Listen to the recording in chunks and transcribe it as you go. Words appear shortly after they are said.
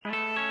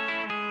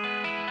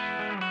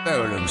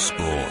Verulam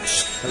Sport.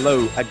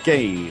 Hello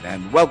again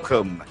and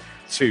welcome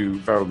to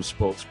Verulam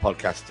Sports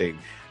podcasting.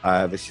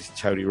 This is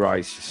Tony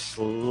Rice,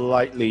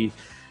 slightly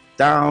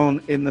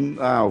down in the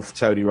mouth.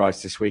 Tony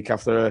Rice this week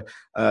after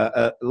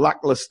a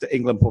lacklustre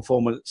England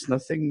performance.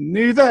 Nothing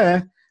new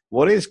there.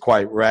 What is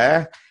quite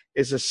rare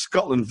is a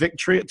Scotland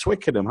victory at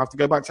Twickenham. Have to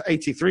go back to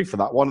 83 for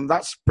that one, and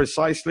that's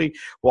precisely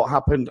what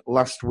happened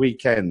last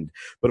weekend.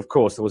 But of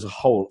course, there was a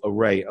whole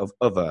array of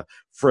other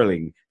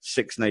thrilling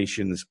Six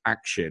Nations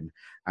action,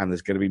 and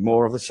there's going to be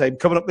more of the same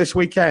coming up this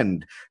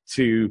weekend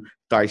to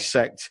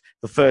dissect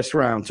the first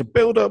round. To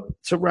build up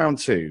to round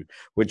two,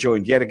 we're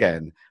joined yet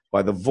again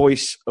by the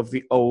voice of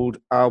the old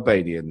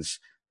Albanians,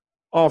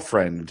 our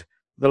friend,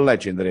 the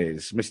legend that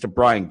is, Mr.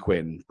 Brian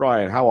Quinn.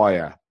 Brian, how are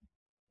you?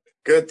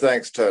 Good,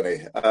 thanks,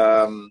 Tony.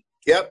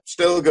 Yep,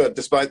 still good,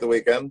 despite the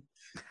weekend.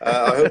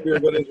 I hope you're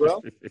good as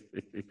well.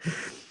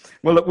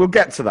 Well, look, we'll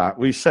get to that.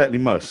 We certainly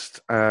must.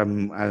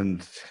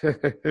 And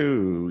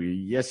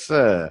yes,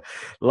 sir.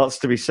 Lots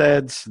to be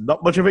said.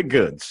 Not much of it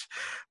good.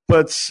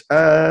 But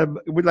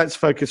let's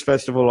focus,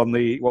 first of all, on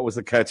what was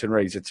the curtain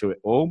raiser to it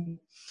all.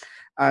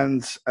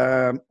 And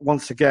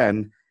once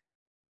again,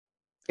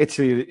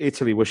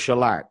 Italy was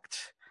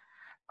shellacked.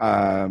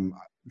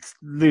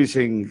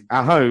 Losing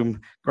at home,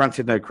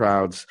 granted no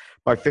crowds,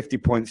 by 50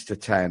 points to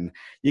 10.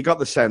 You got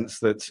the sense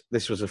that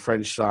this was a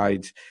French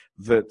side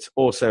that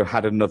also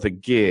had another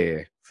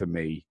gear for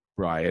me,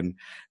 Brian.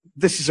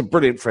 This is a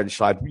brilliant French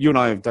side. You and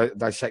I have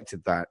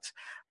dissected that.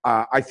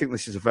 I think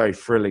this is a very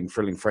thrilling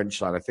French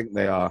side. I think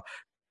they are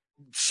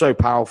so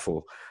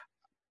powerful.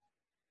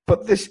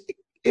 But this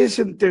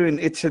isn't doing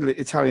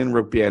Italian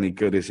rugby any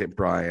good, is it,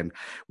 Brian?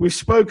 We've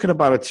spoken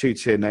about a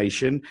two-tier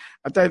nation.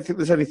 I don't think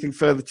there's anything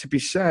further to be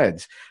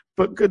said.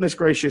 But goodness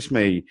gracious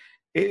me,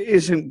 it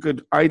isn't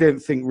good, I don't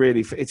think,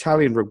 really, for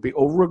Italian rugby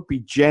or rugby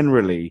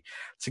generally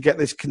to get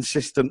this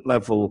consistent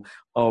level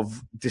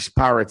of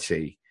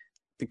disparity,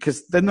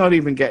 because they're not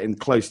even getting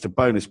close to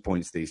bonus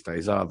points these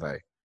days, are they?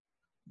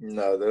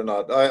 No, they're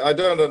not. I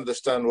don't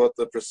understand what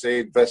the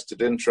perceived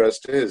vested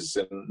interest is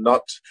in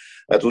not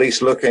at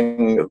least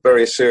looking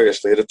very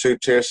seriously at a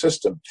two-tier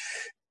system.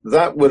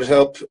 That would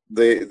help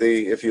the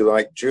if you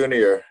like,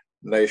 junior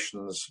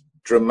nations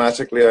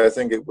dramatically. I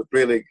think it would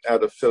really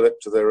add a fillip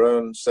to their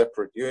own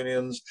separate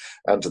unions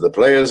and to the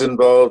players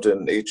involved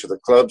in each of the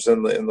clubs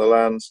in the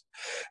lands,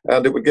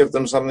 and it would give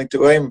them something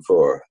to aim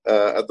for.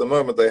 At the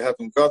moment, they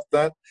haven't got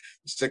that.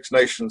 Six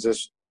Nations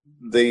is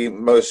the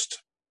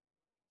most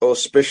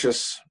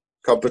auspicious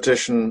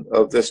competition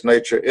of this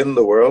nature in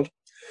the world,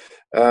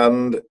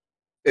 and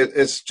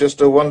it's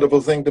just a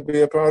wonderful thing to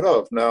be a part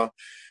of. Now,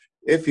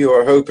 if you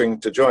are hoping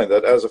to join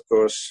that, as of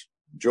course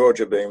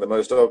Georgia being the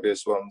most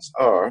obvious ones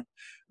are,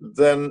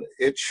 then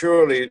it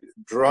surely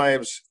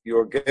drives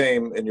your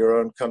game in your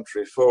own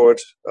country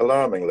forward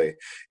alarmingly.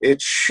 It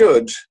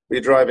should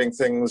be driving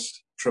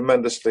things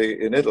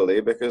tremendously in Italy,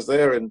 because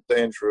they're in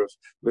danger of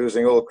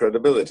losing all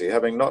credibility,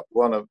 having not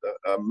won a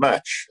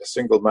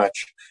single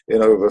match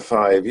in over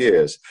 5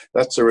 years.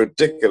 That's a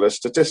ridiculous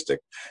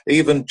statistic.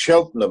 Even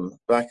Cheltenham,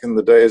 back in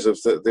the days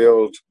of the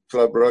old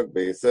club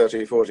rugby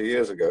 30, 40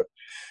 years ago,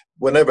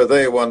 whenever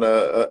they won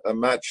a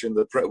match in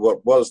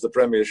what was the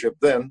Premiership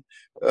then,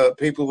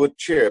 people would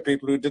cheer.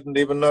 People who didn't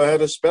even know how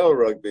to spell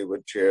rugby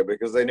would cheer,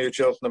 because they knew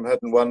Cheltenham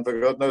hadn't won for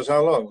God knows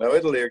how long. Now,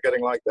 Italy are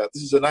getting like that.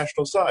 This is a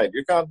national side.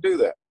 You can't do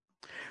that.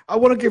 I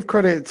want to give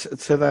credit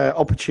to their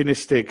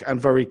opportunistic and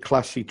very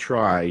classy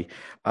try,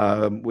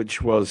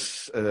 which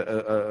was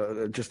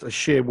just a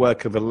sheer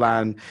work of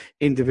Elan,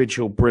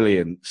 individual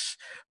brilliance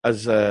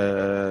as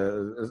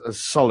a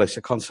solace,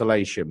 a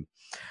consolation.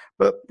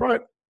 But,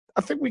 Brian,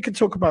 I think we could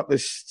talk about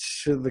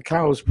this till the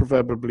cows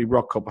proverbially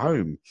rock up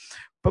home.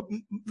 But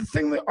the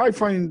thing that I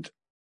find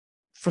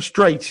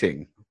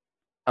frustrating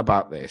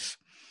about this,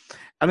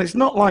 and it's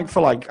not like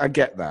for like, I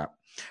get that,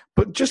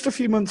 but just a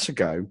few months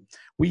ago,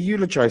 we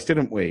eulogized,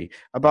 didn't we,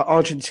 about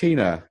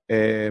Argentina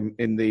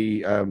in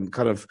the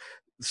kind of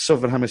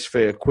Southern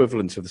Hemisphere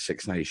equivalent of the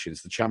Six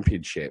Nations, the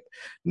championship.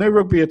 No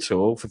rugby at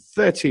all for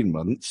 13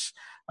 months,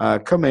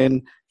 come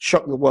in,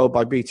 shock the world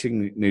by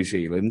beating New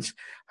Zealand,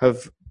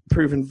 have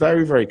proven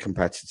very, very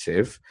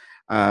competitive.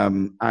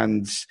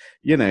 And,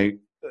 you know,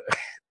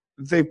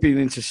 they've been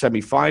into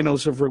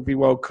semi-finals of Rugby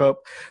World Cup.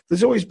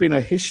 There's always been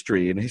a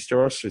history and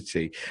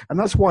historicity. And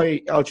that's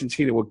why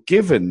Argentina were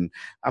given,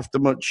 after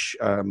much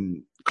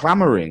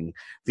clamouring,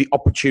 the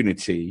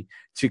opportunity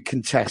to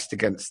contest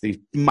against these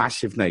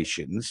massive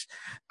nations.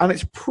 And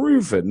it's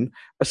proven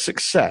a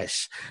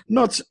success.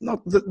 Not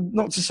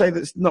to say that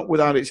it's not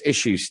without its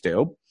issues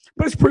still,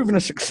 but it's proven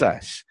a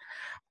success.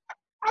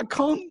 I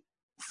can't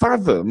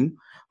fathom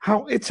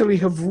how Italy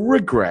have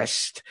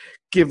regressed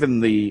given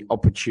the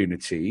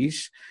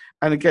opportunities.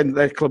 And again,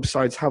 their club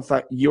sides have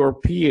that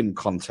European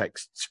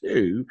context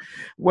too,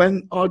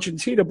 when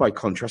Argentina, by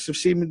contrast, have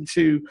seemed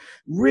to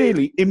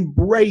really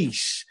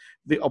embrace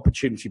the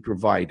opportunity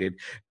provided.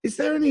 Is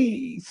there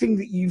anything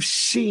that you've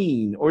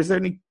seen, or is there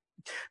any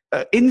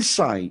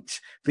insight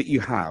that you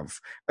have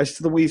as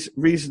to the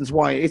reasons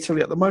why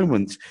Italy at the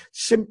moment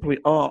simply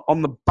are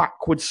on the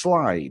backward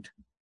slide?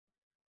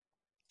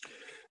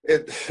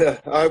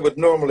 I would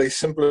normally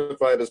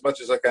simplify it as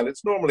much as I can.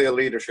 It's normally a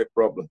leadership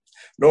problem,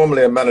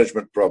 normally a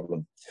management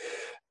problem.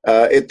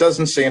 It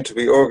doesn't seem to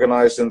be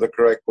organized in the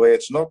correct way.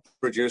 It's not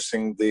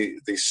producing the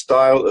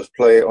style of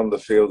play on the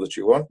field that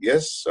you want.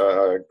 Yes,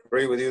 I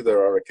agree with you.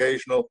 There are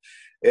occasional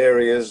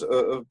areas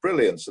of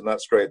brilliance, and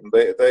that's great. And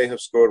they have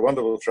scored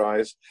wonderful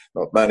tries,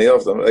 not many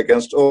of them,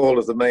 against all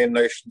of the main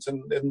nations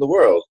in the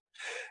world.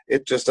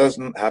 It just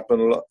doesn't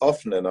happen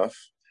often enough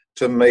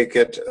to make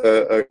it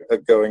a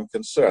going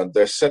concern.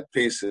 Their set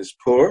piece is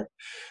poor.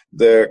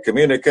 Their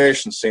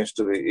communication seems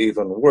to be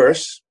even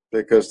worse,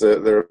 because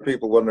there are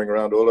people wandering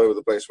around all over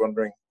the place or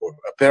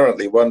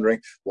apparently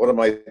wondering, what am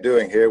I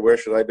doing here? Where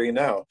should I be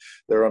now?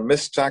 There are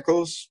missed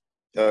tackles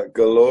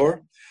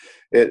galore.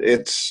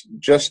 It's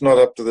just not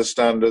up to the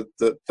standard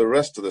that the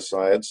rest of the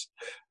sides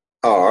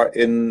are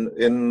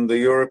in the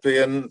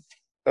European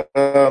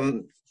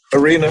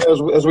arena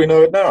as we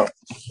know it now.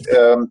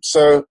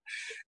 So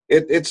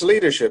it's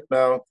leadership.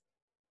 Now,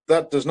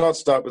 that does not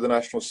start with the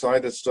national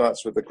side. It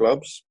starts with the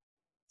clubs.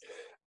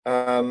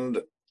 And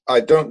I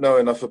don't know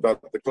enough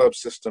about the club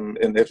system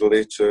in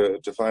Italy to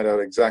find out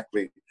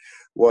exactly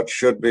what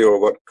should be or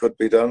what could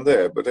be done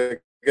there. But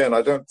again,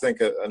 I don't think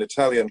an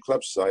Italian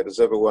club side has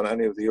ever won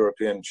any of the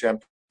European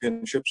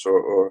championships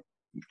or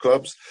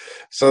clubs.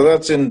 So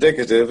that's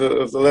indicative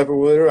of the level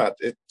we're at.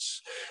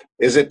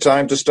 Is it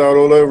time to start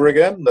all over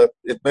again? That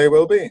it may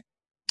well be.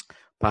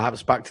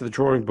 Perhaps back to the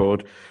drawing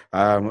board.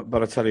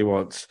 But I tell you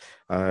what,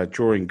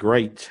 drawing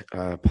great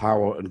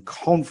power and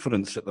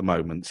confidence at the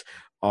moment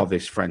of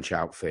this French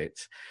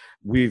outfit.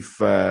 We've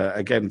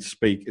again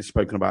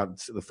spoken about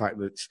the fact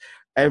that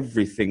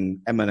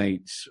everything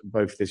emanates,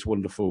 both this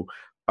wonderful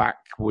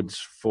backwards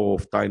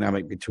forth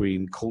dynamic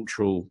between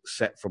cultural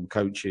set from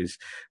coaches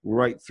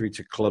right through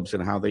to clubs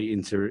and how they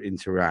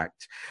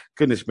interact.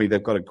 Goodness me,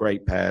 they've got a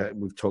great pair.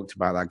 We've talked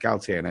about that.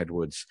 Galtier and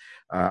Edwards,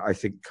 I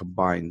think,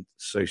 combine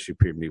so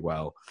supremely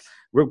well.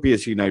 Rugby,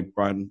 as you know,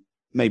 Brian,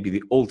 may be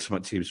the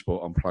ultimate team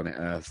sport on planet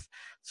Earth.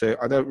 So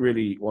I don't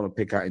really want to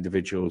pick out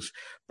individuals,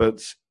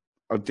 but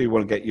I do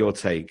want to get your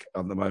take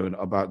on the moment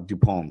about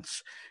Dupont,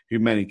 who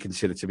many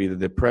consider to be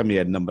the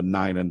premier number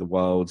 9 in the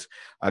world.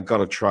 I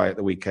got a try at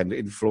the weekend,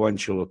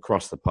 influential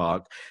across the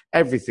park.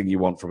 Everything you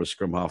want from a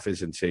scrum half,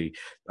 isn't he?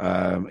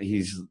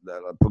 He's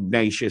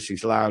pugnacious,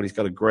 he's loud, he's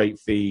got a great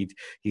feed,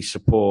 he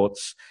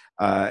supports.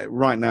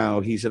 Right now,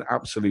 he's an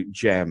absolute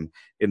gem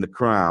in the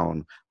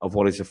crown of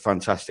what is a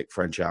fantastic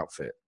French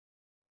outfit.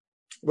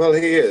 Well,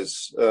 he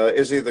is.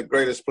 Is he the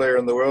greatest player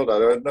in the world? I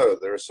don't know.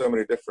 There are so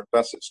many different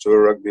facets to a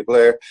rugby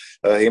player.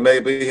 He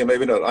may be, he may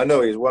be not. I know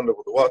he's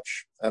wonderful to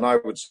watch, and I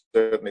would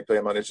certainly pay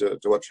money to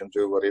watch him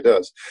do what he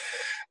does.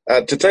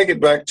 To take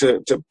it back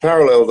to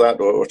parallel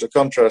that or to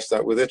contrast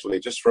that with Italy,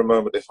 just for a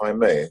moment, if I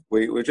may,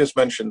 we just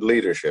mentioned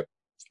leadership.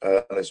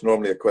 And it's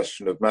normally a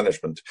question of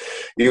management.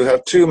 You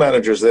have two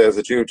managers there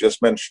that you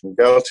just mentioned,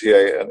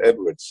 Galtier and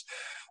Edwards.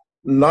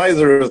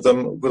 Neither of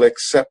them will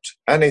accept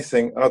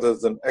anything other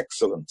than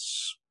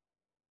excellence.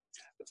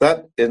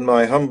 That, in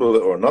my humble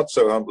or not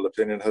so humble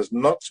opinion, has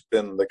not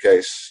been the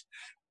case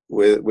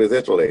with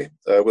Italy.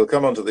 We'll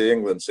come on to the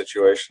England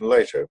situation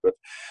later, but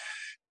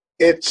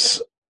it's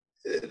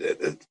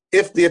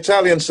if the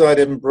Italian side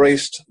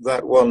embraced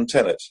that one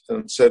tenet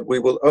and said, we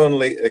will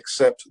only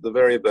accept the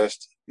very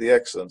best, the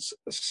excellence.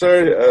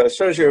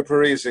 Sergio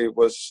Parisi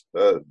was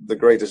the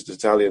greatest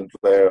Italian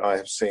player I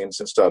have seen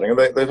since starting.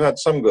 And they've had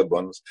some good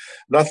ones.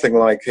 Nothing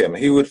like him.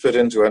 He would fit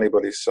into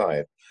anybody's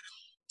side.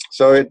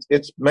 So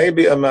it's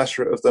maybe a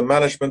matter of the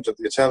management of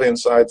the Italian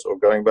sides or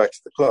going back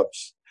to the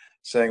clubs,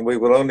 saying we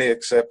will only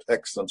accept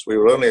excellence. We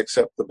will only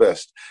accept the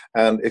best.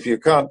 And if you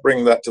can't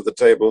bring that to the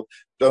table,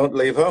 don't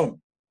leave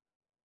home.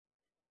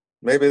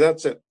 Maybe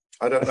that's it.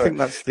 I don't know. I think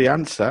that's the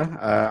answer.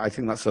 I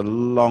think that's a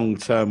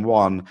long-term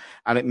one,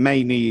 and it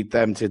may need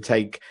them to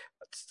take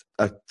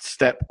a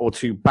step or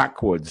two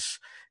backwards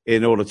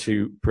in order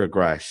to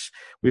progress.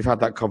 We've had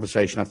that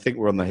conversation. I think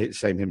we're on the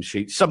same hymn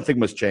sheet. Something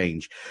must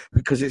change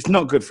because it's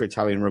not good for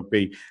Italian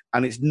rugby,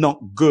 and it's not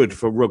good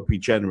for rugby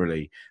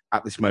generally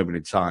at this moment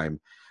in time.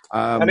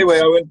 Anyway,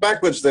 I went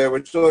backwards there.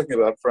 We're talking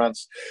about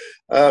France.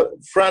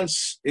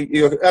 France,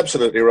 you're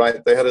absolutely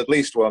right. They had at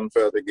least one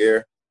further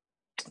gear.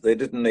 They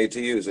didn't need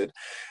to use it.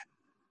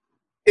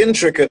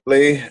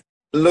 Intricately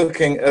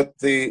looking at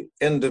the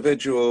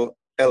individual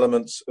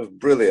elements of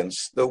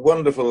brilliance, the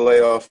wonderful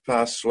layoff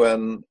pass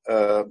when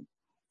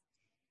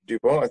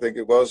Dupont, I think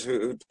it was,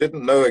 who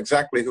didn't know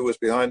exactly who was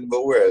behind him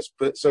or where,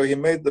 but so he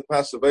made the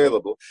pass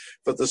available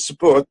for the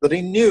support that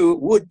he knew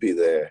would be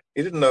there.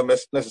 He didn't know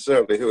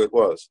necessarily who it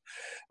was.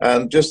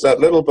 And just that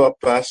little bop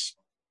pass,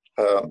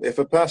 if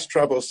a pass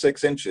travels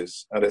 6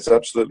 inches and it's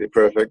absolutely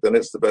perfect, then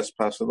it's the best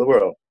pass in the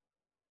world.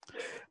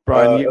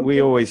 Brian,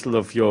 we always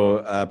love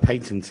your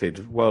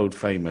patented, world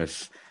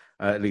famous,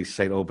 at least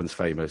St. Albans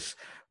famous,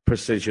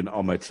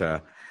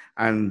 precision-ometer.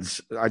 And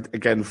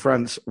again,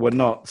 France were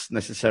not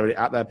necessarily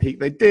at their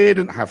peak. They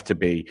didn't have to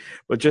be,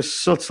 but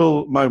just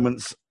subtle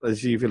moments,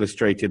 as you've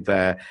illustrated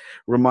there,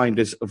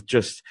 reminders of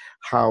just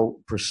how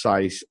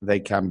precise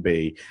they can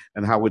be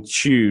and how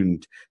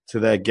attuned to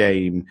their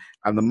game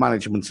and the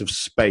management of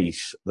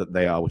space that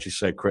they are, which is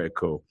so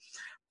critical.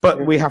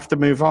 But we have to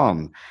move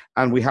on,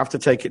 and we have to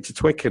take it to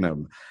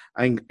Twickenham,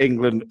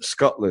 England,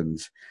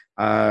 Scotland.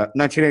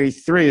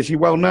 1983, as you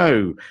well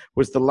know,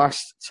 was the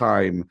last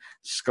time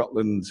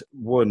Scotland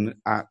won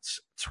at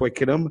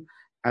Twickenham,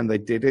 and they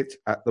did it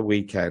at the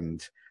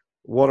weekend.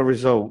 What a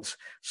result.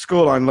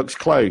 Scoreline looks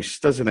close,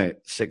 doesn't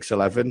it?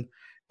 6-11.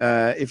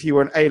 If you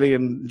were an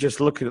alien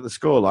just looking at the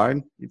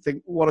scoreline, you'd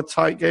think, what a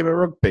tight game of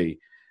rugby.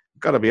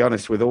 Got to be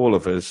honest with all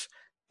of us,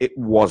 it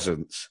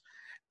wasn't.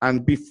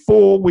 And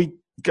before we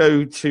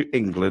go to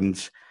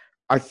England,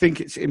 I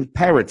think it's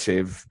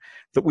imperative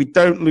that we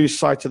don't lose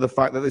sight of the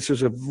fact that this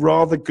was a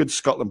rather good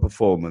Scotland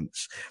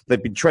performance.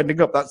 They've been trending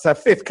up. That's their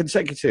 5th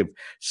consecutive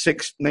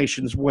Six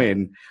Nations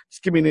win.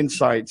 Just give me an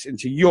insight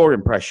into your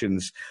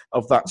impressions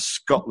of that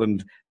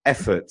Scotland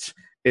effort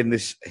in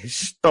this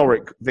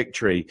historic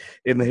victory,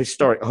 in the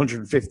historic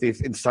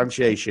 150th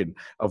instantiation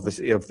of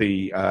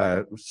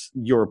the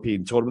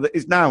European tournament that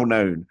is now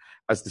known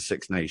as the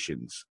Six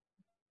Nations.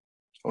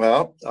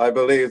 Well, I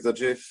believe that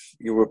if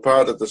you were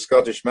part of the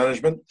Scottish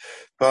management,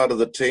 part of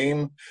the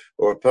team,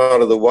 or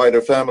part of the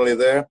wider family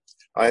there,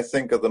 I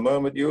think at the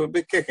moment you would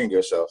be kicking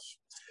yourself.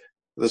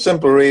 The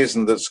simple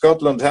reason that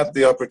Scotland had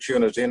the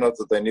opportunity, not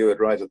that they knew it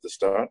right at the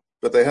start,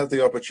 but they had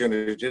the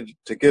opportunity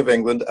to give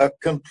England a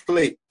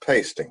complete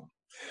pasting.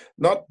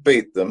 Not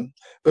beat them,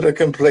 but a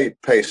complete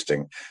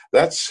pasting.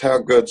 That's how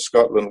good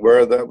Scotland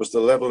were. That was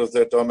the level of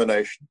their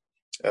domination.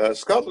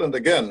 Scotland,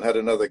 again, had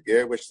another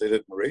gear, which they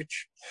didn't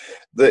reach.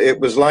 It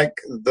was like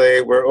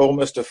they were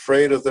almost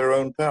afraid of their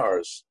own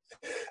powers.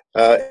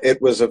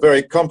 It was a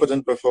very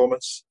competent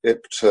performance.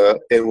 It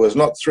was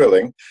not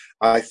thrilling.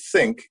 I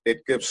think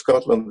it gives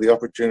Scotland the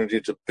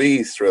opportunity to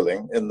be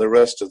thrilling in the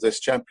rest of this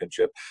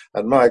championship.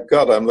 And my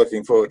God, I'm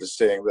looking forward to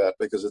seeing that,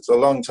 because it's a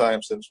long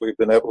time since we've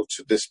been able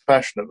to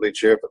dispassionately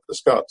cheer for the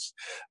Scots.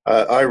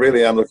 I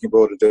really am looking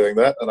forward to doing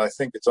that, and I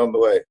think it's on the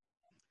way.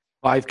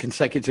 5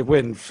 consecutive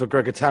wins for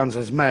Gregor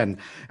Townsend's men.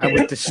 And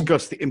we've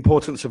discussed the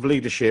importance of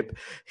leadership.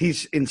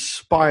 He's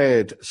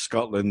inspired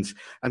Scotland,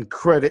 and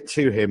credit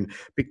to him,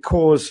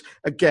 because,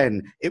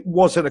 again, it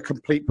wasn't a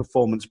complete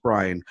performance,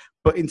 Brian,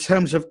 but in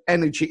terms of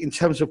energy, in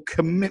terms of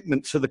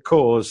commitment to the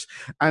cause,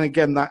 and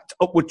again, that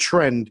upward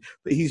trend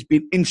that he's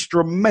been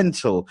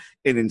instrumental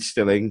in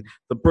instilling,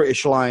 the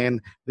British Lion,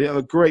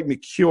 a great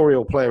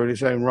mercurial player in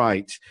his own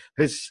right,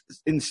 has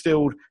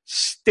instilled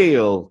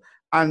steel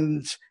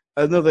and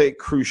another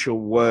crucial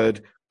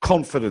word,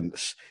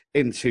 confidence,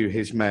 into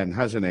his men,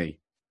 hasn't he?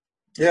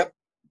 Yep,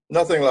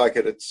 nothing like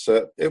it.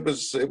 It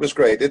was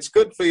great. It's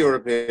good for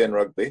European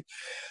rugby.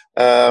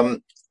 Well,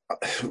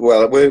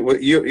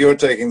 you're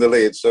taking the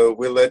lead, so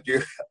I'll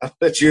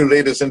let you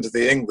lead us into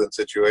the England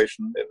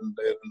situation in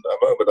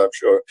a moment, I'm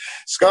sure.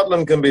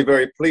 Scotland can be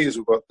very pleased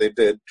with what they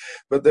did,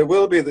 but there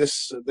will be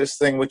this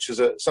thing which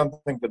is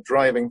something for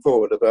driving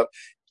forward about.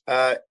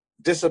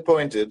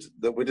 Disappointed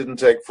that we didn't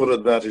take full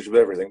advantage of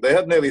everything. They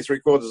had nearly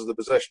 3/4 of the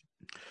possession.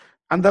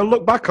 And they'll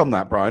look back on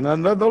that, Brian,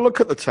 and they'll look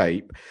at the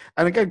tape.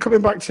 And again,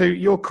 coming back to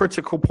your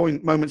critical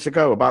point moments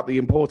ago about the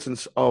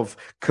importance of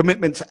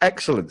commitment to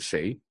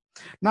excellency,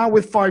 now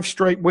with 5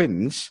 straight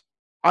wins,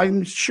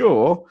 I'm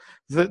sure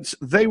that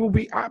they will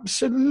be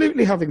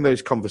absolutely having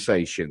those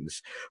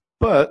conversations.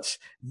 But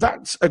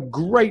that's a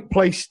great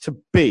place to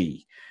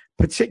be,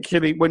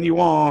 particularly when you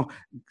are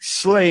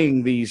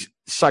slaying these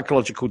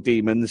psychological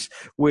demons,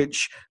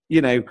 which,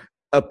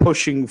 are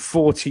pushing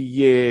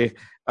 40-year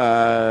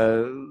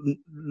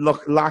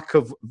lack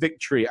of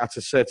victory at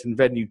a certain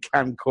venue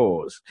can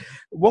cause.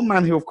 One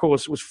man who, of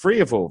course, was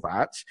free of all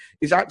that,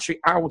 is actually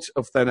out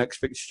of their next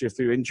fixture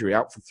through injury,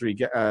 out for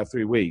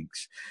 3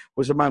 weeks,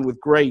 was a man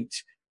with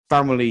great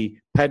family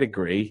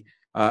pedigree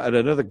and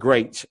another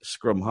great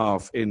scrum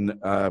half in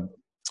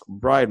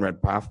Brian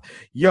Redpath,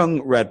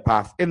 young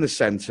Redpath in the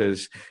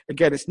centres.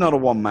 Again, it's not a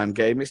one-man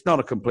game. It's not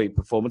a complete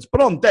performance.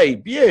 But on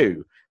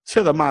debut,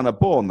 to the manner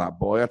born, that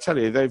boy, I tell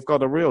you, they've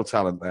got a real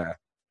talent there.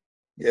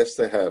 Yes,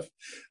 they have.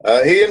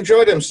 He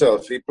enjoyed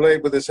himself. He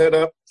played with his head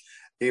up.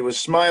 He was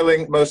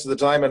smiling most of the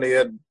time, and he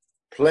had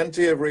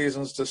plenty of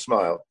reasons to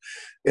smile.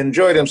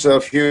 Enjoyed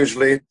himself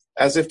hugely,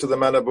 as if to the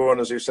manner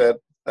born, as you said.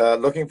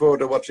 Looking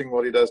forward to watching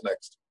what he does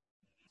next.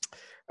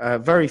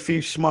 Very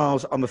few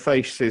smiles on the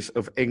faces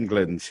of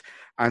England,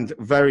 and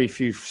very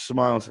few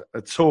smiles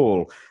at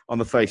all on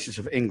the faces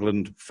of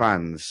England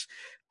fans.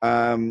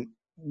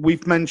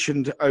 We've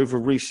mentioned over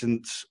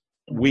recent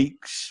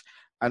weeks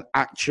and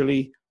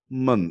actually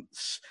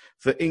months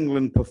that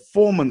England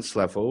performance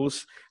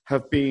levels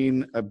have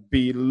been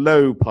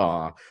below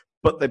par,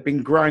 but they've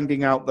been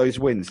grinding out those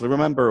wins.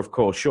 Remember, of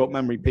course, short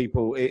memory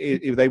people,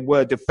 they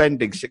were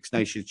defending Six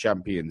Nations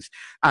champions.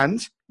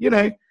 And,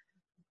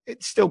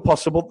 it's still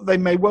possible that they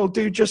may well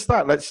do just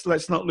that.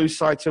 Let's not lose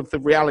sight of the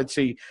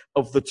reality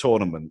of the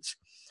tournament.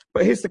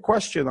 But here's the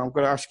question I'm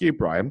going to ask you,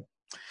 Brian.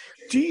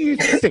 Do you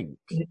think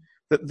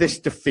that this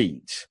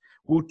defeat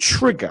will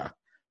trigger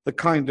the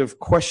kind of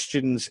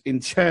questions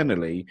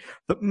internally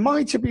that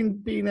might have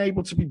been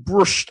able to be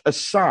brushed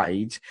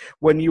aside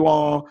when you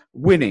are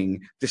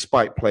winning,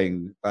 despite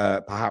playing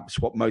perhaps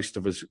what most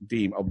of us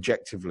deem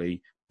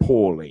objectively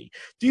poorly?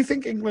 Do you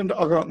think England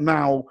are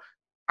now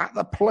at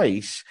the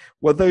place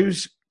where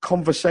those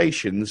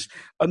conversations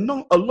are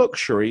not a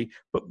luxury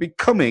but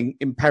becoming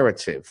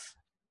imperative?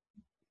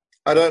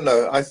 I don't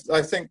know.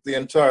 I think the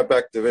entire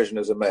back division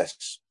is a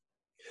mess.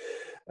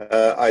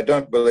 I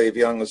don't believe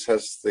Youngs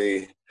has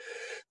the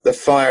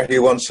fire he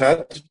once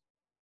had.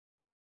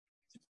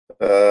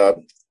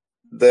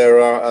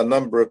 There are a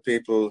number of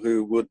people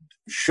who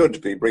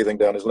should be breathing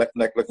down his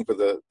neck looking for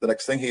the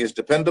next thing. He is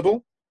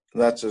dependable.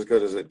 And that's as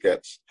good as it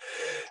gets.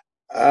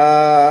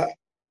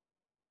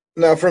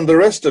 Now, from the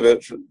rest of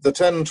it, the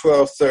 10,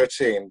 12,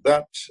 13,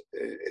 that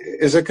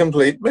is a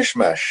complete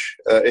mishmash.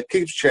 It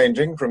keeps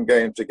changing from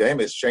game to game.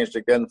 It's changed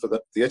again for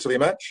the Italy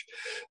match.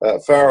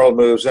 Farrell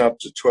moves out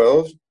to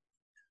 12.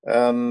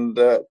 And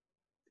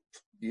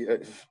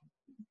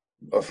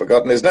I've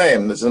forgotten his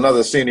name. There's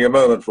another senior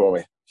moment for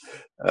me.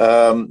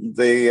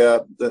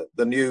 The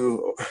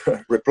new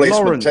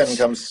replacement Lawrence. 10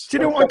 comes. Do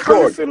you know what? I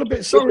kind of feel a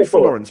bit sorry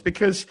for Lawrence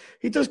because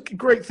he does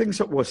great things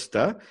at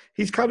Worcester.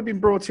 He's kind of been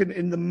brought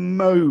in the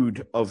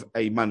mode of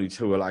a Manu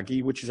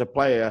Tuilagi, which is a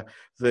player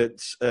that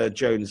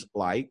Jones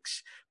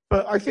likes.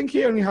 But I think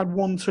he only had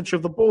one touch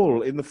of the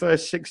ball in the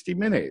first 60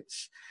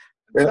 minutes.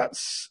 Yeah.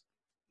 That's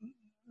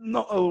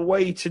not a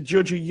way to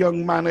judge a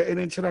young man at an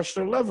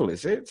international level,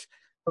 is it?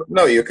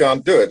 No, you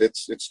can't do it.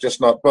 It's just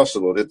not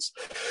possible.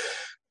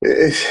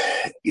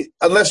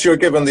 Unless you're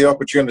given the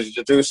opportunity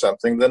to do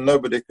something, then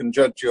nobody can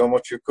judge you on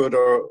what you could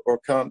or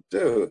can't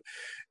do.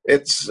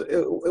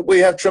 We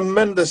have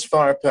tremendous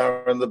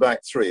firepower in the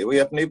back three. We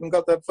haven't even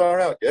got that far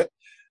out yet.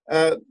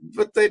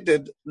 But they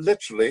did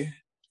literally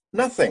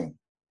nothing,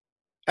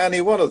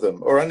 any one of them,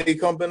 or any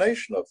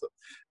combination of them.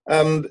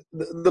 And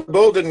the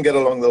ball didn't get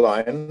along the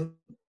line.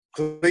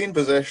 Clean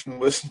possession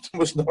was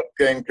not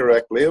gained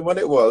correctly, and when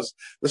it was,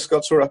 the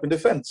Scots were up in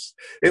defence.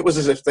 It was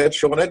as if they had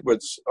Sean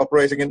Edwards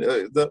operating in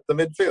the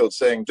midfield,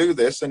 saying, do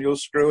this and you'll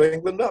screw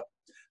England up.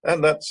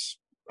 And that's,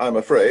 I'm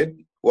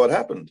afraid, what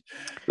happened.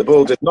 The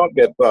ball did not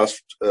get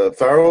past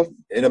Farrell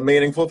in a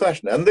meaningful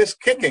fashion. And this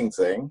kicking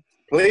thing,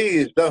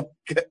 please don't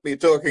get me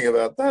talking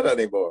about that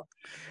anymore.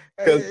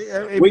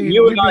 We've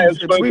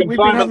been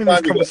having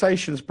these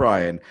conversations,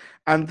 Brian,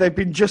 and they've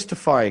been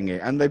justifying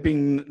it, and they've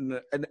been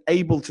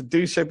able to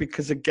do so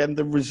because, again,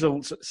 the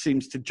results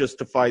seems to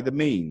justify the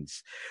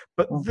means.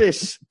 But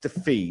this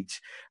defeat,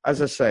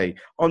 as I say,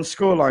 on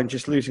scoreline,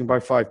 just losing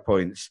by 5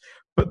 points,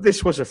 but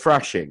this was a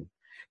thrashing.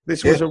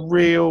 This was a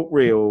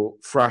real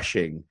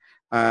thrashing.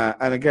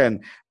 And again,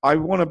 I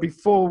want to,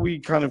 before we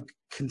kind of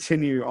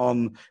continue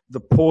on the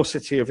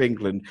paucity of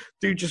England,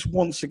 do just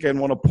once again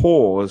want to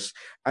pause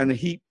and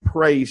heap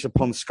praise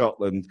upon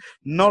Scotland.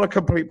 Not a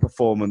complete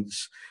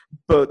performance,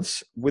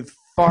 but with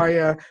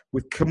fire,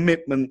 with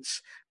commitment,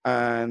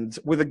 and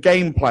with a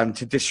game plan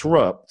to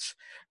disrupt,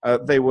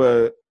 they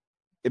were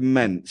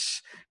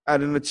immense.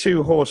 And in the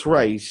two-horse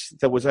race,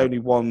 there was only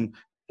one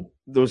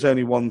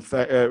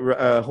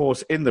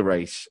horse in the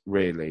race,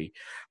 really.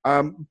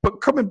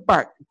 But coming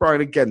back, Brian,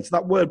 again to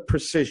that word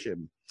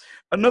precision,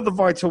 another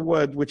vital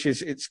word, which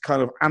is its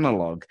kind of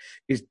analog,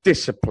 is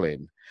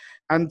discipline.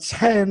 And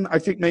 10, I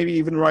think maybe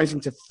even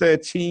rising to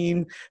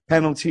 13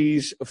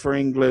 penalties for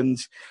England.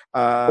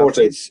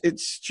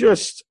 It's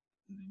just,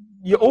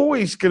 you're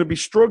always going to be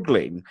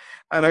struggling.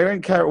 And I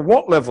don't care at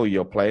what level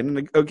you're playing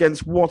and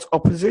against what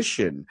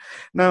opposition.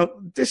 Now,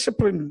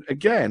 discipline,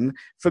 again,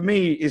 for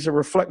me, is a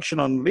reflection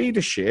on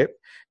leadership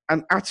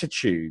and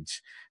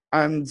attitudes.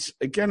 And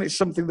again, it's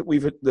something that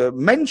we've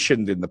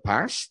mentioned in the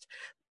past,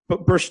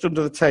 but brushed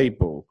under the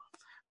table.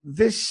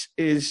 This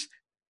is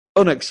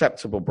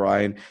unacceptable,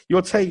 Brian.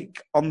 Your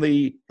take on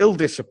the ill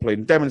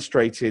discipline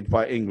demonstrated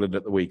by England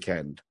at the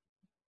weekend?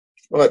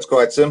 Well, it's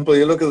quite simple.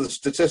 You look at the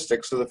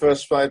statistics of the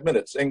first 5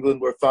 minutes.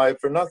 England were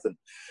 5-0.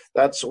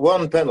 That's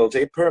one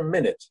penalty per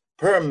minute.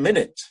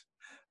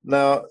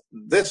 Now,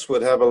 this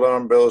would have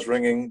alarm bells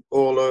ringing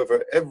all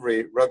over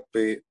every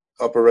rugby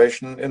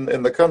operation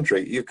in the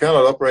country. You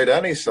cannot operate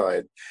any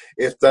side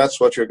if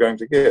that's what you're going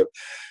to give.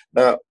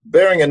 Now,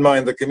 bearing in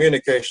mind the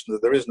communication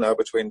that there is now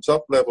between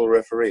top-level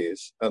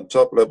referees and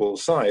top-level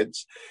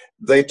sides,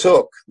 they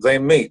talk, they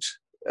meet,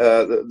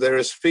 there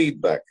is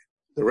feedback.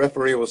 The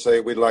referee will say,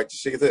 we'd like to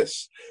see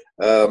this.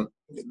 The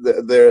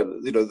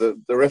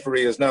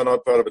referee is now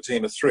not part of a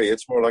team of 3.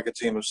 It's more like a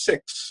team of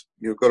 6.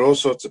 You've got all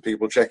sorts of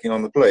people checking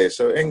on the play.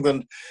 So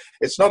England,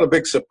 it's not a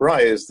big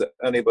surprise that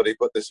anybody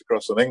put this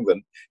across on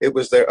England. It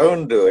was their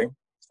own doing,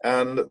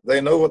 and they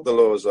know what the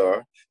laws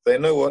are. They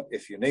know what,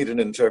 if you need an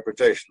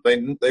interpretation,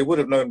 they would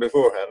have known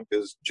beforehand,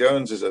 because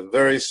Jones is a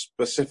very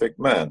specific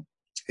man.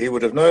 He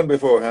would have known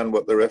beforehand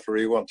what the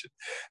referee wanted.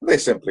 They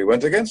simply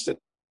went against it.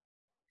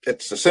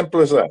 It's as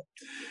simple as that.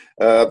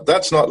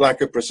 That's not lack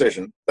of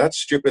precision. That's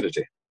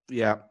stupidity.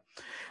 Yeah.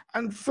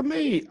 And for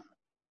me,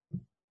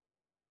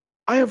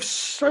 I have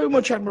so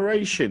much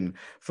admiration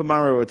for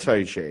Mario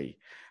Itoje.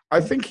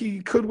 I think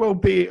he could well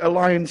be a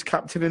Lions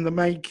captain in the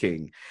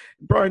making.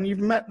 Brian, you've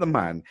met the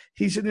man.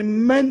 He's an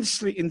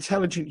immensely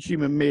intelligent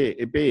human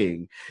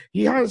being.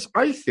 He has,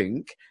 I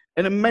think,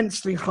 an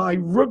immensely high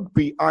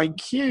rugby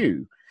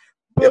IQ.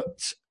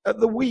 But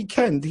at the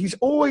weekend, he's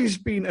always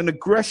been an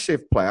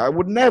aggressive player. I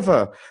would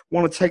never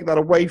want to take that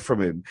away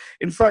from him.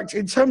 In fact,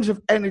 in terms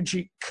of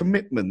energy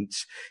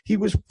commitments, he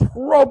was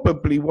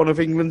probably one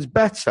of England's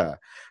better.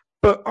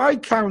 But I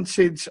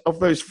counted,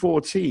 of those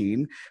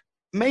 14,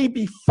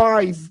 maybe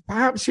 5,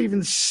 perhaps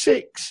even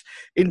 6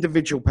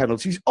 individual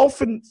penalties,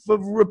 often for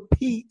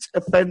repeat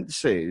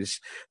offences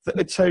that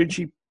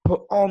Itoje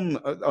put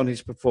on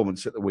his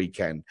performance at the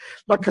weekend.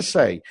 Like I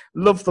say,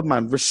 love the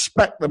man,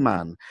 respect the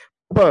man.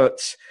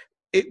 But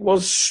it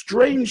was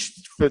strange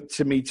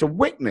to me to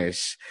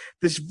witness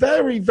this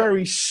very,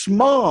 very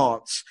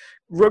smart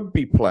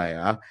rugby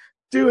player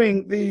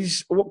doing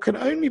these, what can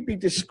only be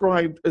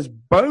described as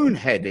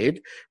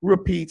boneheaded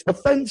repeat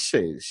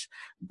offences.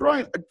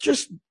 Brian, I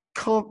just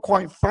can't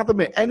quite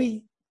fathom it.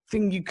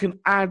 Anything you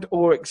can add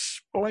or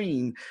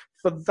explain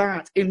for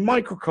that in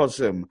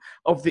microcosm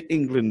of the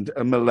England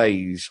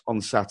malaise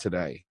on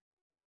Saturday?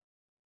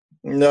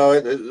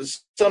 No,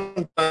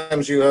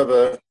 sometimes you have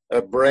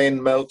a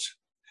brain melt.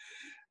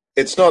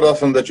 It's not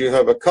often that you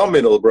have a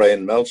communal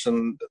brain melt,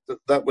 and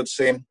that would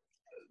seem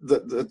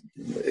that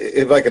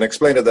if I can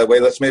explain it that way,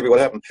 that's maybe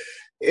what happened.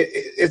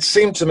 It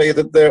seemed to me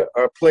that there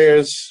are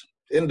players,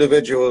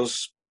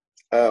 individuals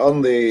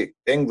on the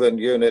England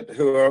unit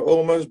who are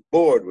almost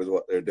bored with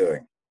what they're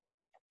doing.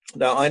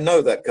 Now, I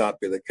know that can't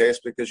be the case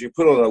because you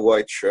put on a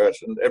white shirt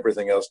and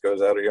everything else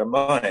goes out of your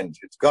mind.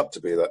 It's got to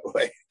be that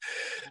way.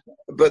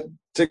 But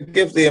to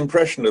give the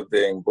impression of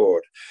being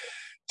bored,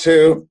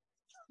 to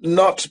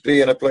not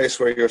be in a place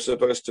where you're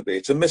supposed to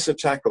be, to miss a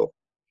tackle.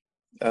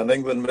 And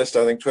England missed,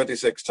 I think,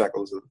 26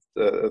 tackles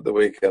at the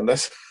weekend.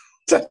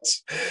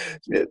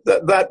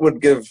 That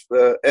would give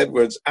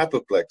Edwards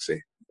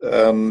apoplexy.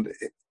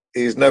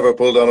 He's never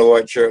pulled on a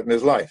white shirt in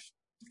his life.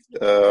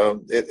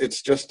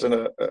 It's just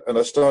an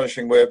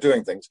astonishing way of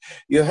doing things.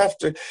 You have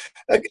to,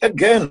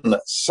 again,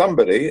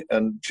 somebody,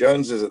 and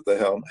Jones is at the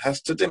helm,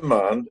 has to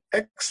demand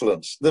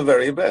excellence, the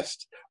very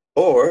best,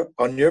 or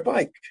on your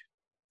bike.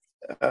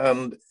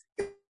 And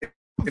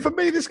for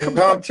me, this comes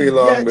can't back to be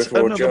long yet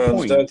before another Jones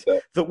point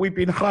does that we've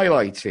been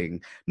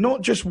highlighting,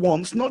 not just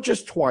once, not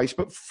just twice,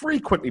 but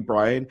frequently,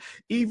 Brian,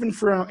 even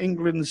throughout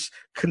England's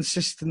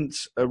consistent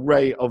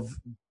array of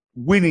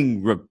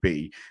winning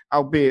rugby,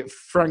 albeit,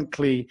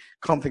 frankly,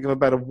 can't think of a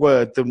better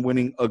word than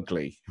winning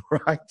ugly,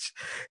 right?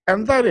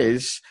 And that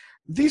is,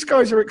 these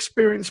guys are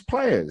experienced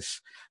players.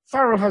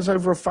 Farrell has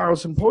over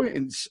 1,000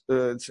 points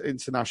at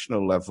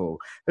international level,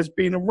 has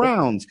been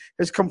around,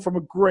 has come from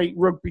a great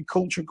rugby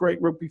culture,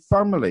 great rugby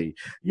family.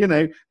 You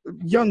know,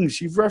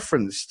 Youngs, you've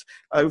referenced,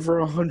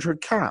 over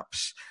 100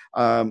 caps.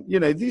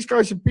 These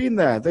guys have been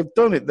there. They've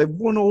done it. They've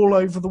won all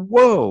over the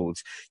world.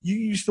 You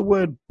use the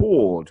word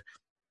bored.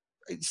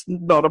 It's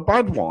not a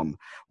bad one.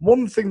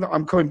 One thing that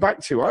I'm coming back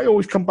to, I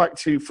always come back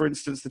to, for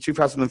instance, the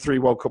 2003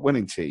 World Cup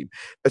winning team,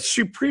 a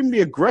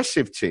supremely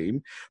aggressive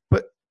team,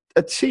 but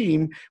a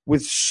team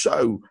with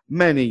so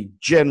many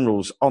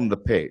generals on the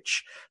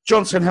pitch.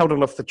 Johnson held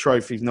aloft the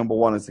trophies, number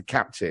one as the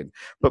captain,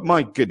 but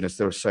my goodness,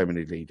 there are so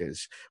many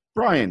leaders.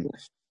 Brian,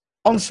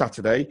 on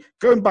Saturday,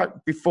 going back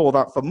before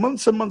that for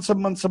months and months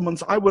and months and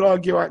months, I would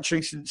argue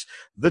actually since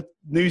the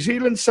New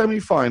Zealand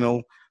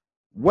semi-final,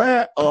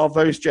 where are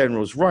those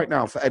generals right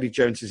now for Eddie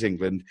Jones's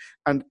England?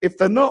 And if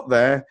they're not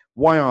there,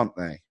 why aren't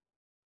they?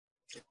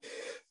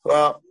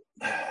 Well,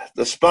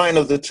 the spine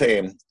of the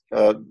team.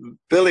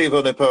 Billy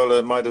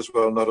Vunipola might as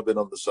well not have been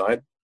on the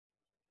side.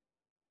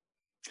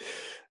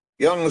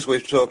 Youngs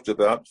we've talked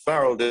about.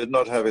 Farrell did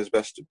not have his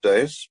best of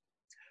days.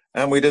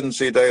 And we didn't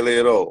see Daly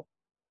at all.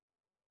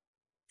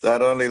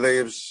 That only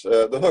leaves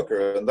the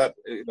hooker. And that,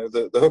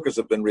 the hookers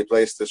have been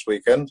replaced this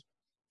weekend.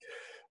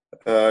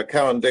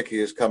 Cowan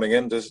Dickey is coming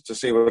in to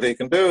see what he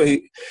can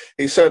do.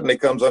 He certainly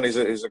comes on. He's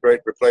a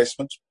great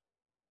replacement.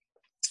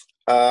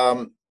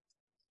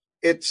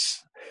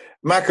 It's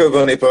Mako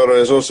Vunipola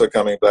is also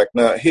coming back.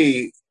 Now,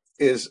 he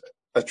is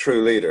a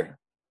true leader,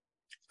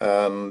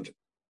 and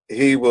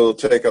he will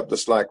take up the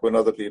slack when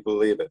other people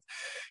leave it.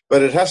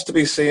 But it has to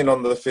be seen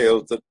on the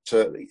field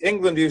that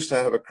England used to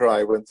have a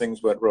cry when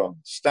things went wrong.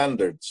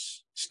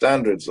 Standards,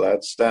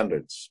 lads,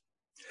 standards.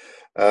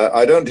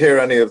 I don't hear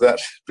any of that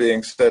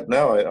being said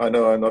now. I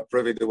know I'm not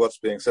privy to what's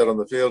being said on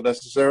the field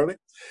necessarily,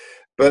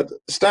 but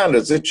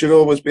standards, it should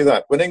always be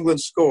that. When England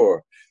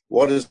score,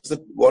 what is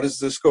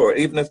the score?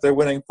 Even if they're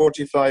winning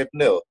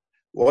 45-0,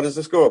 what is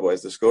the score,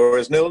 boys? The score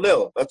is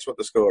 0-0. That's what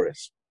the score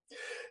is.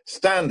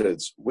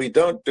 Standards, we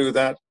don't do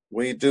that.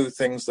 We do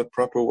things the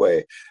proper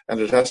way. And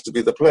it has to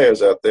be the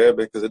players out there,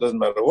 because it doesn't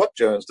matter what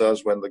Jones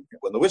does when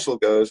the whistle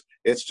goes,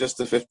 it's just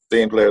the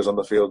 15 players on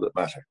the field that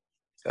matter.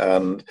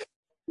 And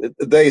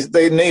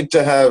they need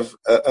to have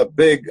a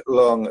big,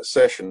 long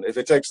session. If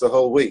it takes the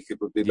whole week, it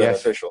would be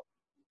beneficial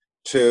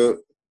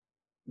to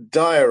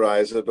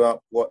diarize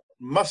about what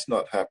must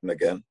not happen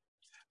again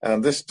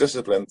and this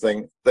discipline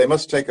thing, they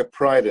must take a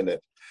pride in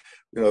it.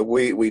 You know,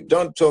 we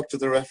don't talk to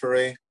the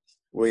referee.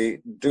 We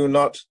do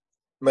not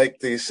make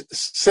these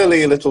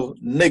silly little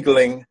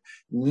niggling,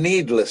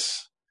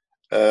 needless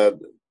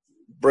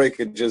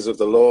breakages of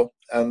the law,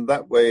 and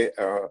that way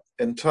our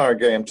entire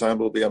game time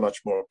will be a much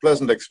more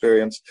pleasant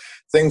experience.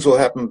 Things will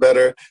happen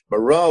better,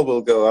 morale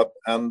will go up,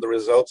 and the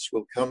results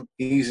will come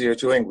easier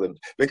to England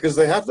because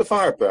they have the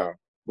firepower.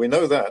 We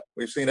know that.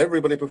 We've seen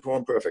everybody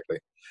perform perfectly,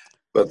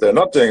 but they're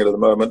not doing it at the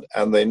moment,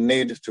 and they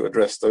need to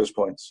address those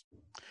points.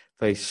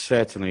 They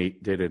certainly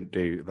didn't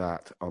do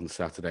that on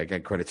Saturday.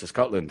 Again, credit to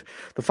Scotland.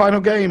 The final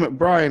game,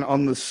 Brian,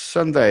 on the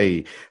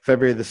Sunday,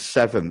 February the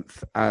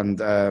 7th. And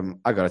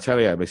I got to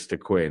tell you, Mr.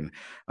 Quinn,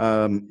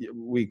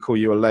 we call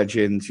you a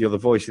legend. You're the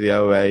voice of the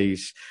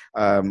OAs.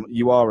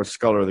 You are a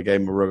scholar of the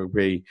game of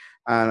rugby.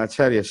 And I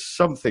tell you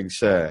something,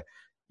 sir.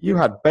 You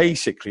had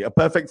basically a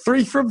perfect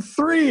 3 from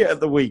 3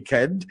 at the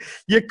weekend.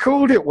 You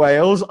called it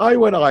Wales. I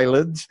went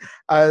Ireland.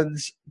 And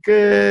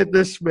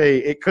goodness me,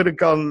 it could have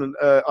gone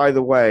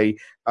either way.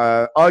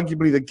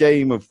 Arguably the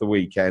game of the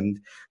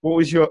weekend. What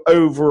was your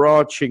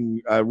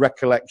overarching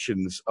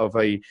recollections of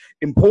a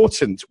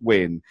important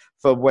win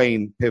for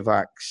Wayne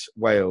Pivac's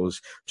Wales,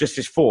 just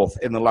his 4th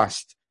in the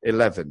last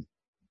 11?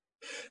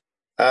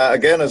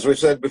 Again, as we've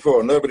said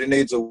before, nobody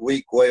needs a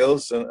weak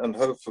Wales, and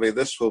hopefully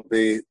this will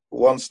be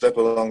one step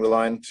along the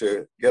line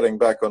to getting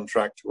back on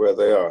track to where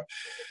they are.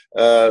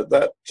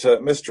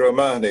 Mr.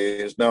 O'Mahony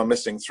is now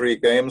missing 3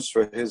 games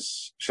for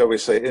his, shall we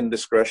say,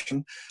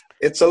 indiscretion.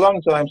 It's a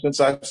long time since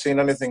I've seen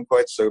anything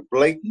quite so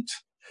blatant,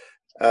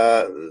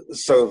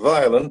 so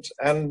violent,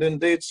 and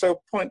indeed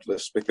so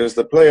pointless, because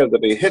the player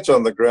that he hit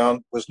on the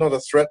ground was not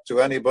a threat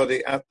to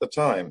anybody at the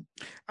time.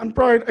 And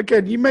Brian,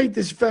 again, you made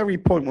this very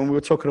point when we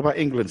were talking about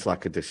England's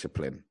lack of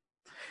discipline.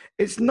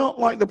 It's not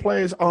like the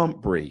players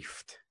aren't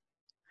briefed.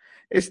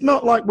 It's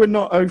not like we're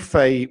not au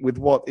fait with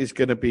what is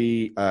going to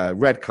be a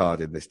red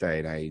card in this day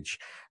and age.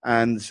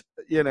 And,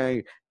 you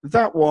know,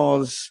 that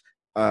was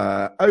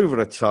over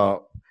the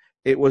top.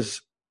 It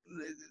was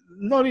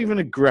not even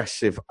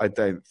aggressive, I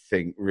don't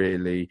think,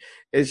 really.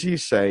 As you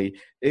say,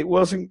 it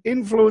wasn't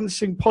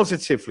influencing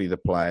positively the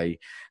play,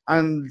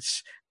 and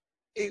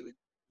it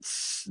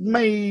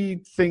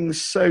made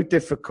things so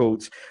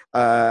difficult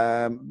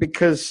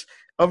because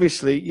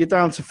obviously you're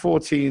down to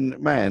 14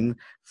 men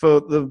for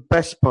the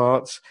best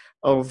part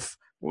of,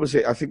 what was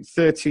it, I think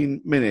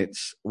 13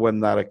 minutes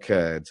when that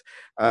occurred.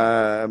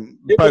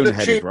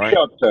 Boneheaded, right?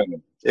 Shot, Tony.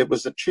 It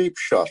was a cheap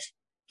shot.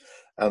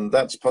 And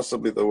that's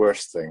possibly the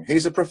worst thing.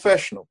 He's a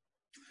professional.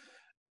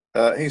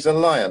 He's a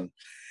lion.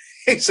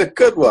 He's a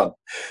good one.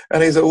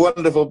 And he's a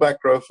wonderful back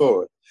row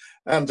forward.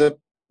 And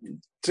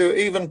to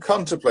even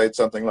contemplate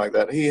something like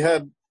that, he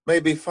had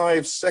maybe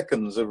 5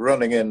 seconds of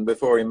running in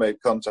before he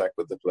made contact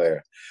with the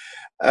player.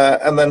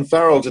 And then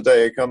Farrell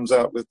today comes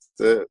out with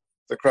the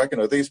crack, you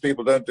know, these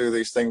people don't do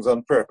these things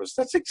on purpose.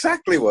 That's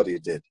exactly what he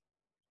did.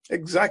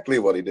 Exactly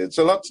what he did.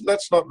 So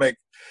let's not make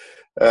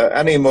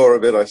any more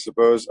of it, I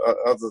suppose,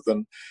 other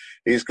than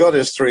he's got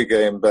his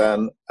 3-game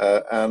ban,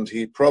 and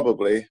he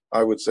probably,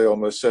 I would say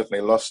almost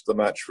certainly, lost the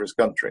match for his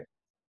country.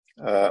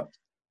 That's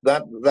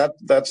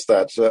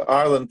that.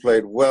 Ireland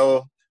played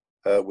well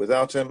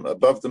without him,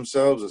 above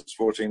themselves, as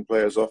 14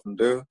 players often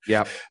do.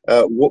 Yeah.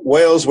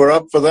 Wales were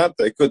up for that.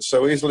 They could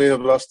so easily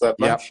have lost that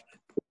match.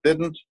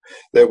 Didn't.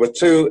 There were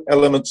 2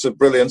 elements of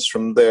brilliance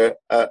from there,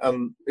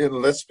 and you know,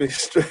 let's be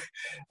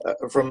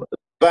from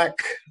back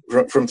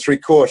from 3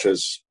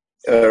 quarters.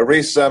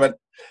 Rhys Zammit,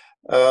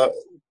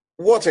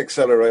 what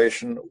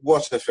acceleration,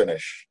 what a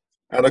finish.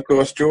 And of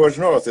course, George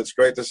North, it's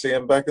great to see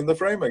him back in the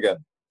frame again.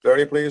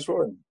 Very pleased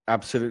for him.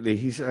 Absolutely.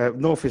 He's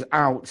North is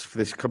out for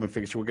this coming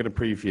fixture. We're going to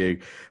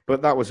preview,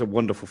 but that was a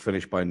wonderful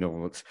finish by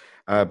North,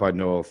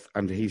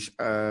 and he's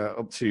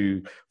up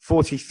to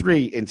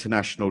 43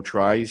 international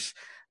tries,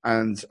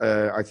 and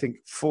I think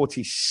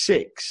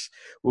 46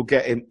 will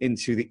get him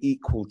into the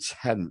equal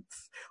 10th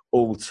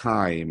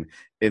all-time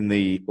in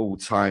the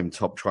all-time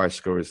top try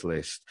scorers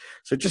list.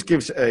 So it just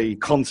gives a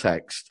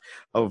context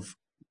of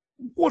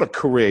what a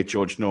career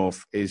George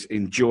North is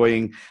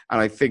enjoying, and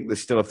I think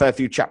there's still a fair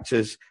few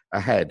chapters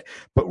ahead.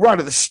 But right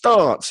at the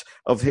start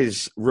of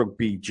his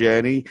rugby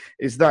journey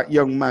is that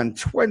young man,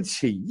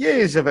 20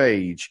 years of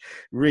age,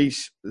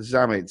 Rhys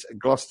Zammit,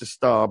 Gloucester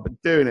star,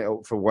 but doing it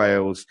up for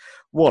Wales.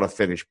 What a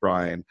finish,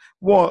 Brian.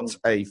 What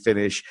a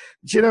finish.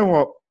 Do you know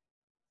what?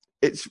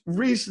 It's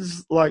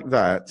reasons like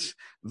that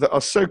that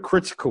are so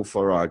critical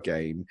for our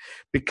game,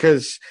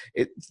 because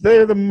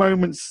they're the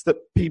moments that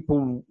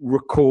people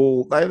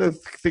recall. They're the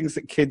things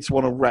that kids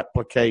want to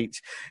replicate,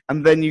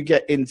 and then you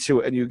get into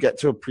it and you get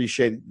to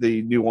appreciate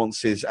the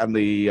nuances and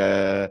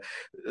the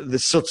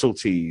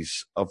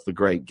subtleties of the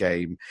great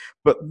game.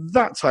 But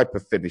that type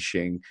of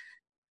finishing,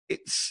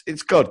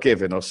 it's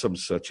God-given or some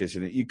such,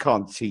 isn't it? You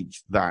can't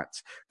teach that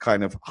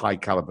kind of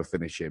high-caliber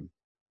finishing.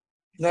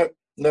 No,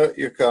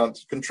 you can't.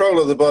 Control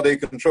of the body,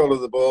 control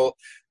of the ball,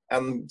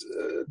 and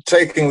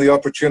taking the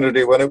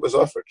opportunity when it was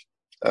offered.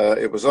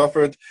 It was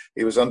offered,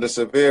 he was under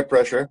severe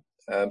pressure,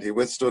 and he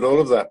withstood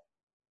all of that.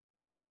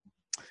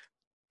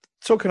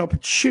 talking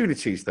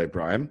opportunities, though,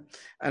 Brian,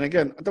 and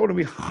again, I don't want to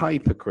be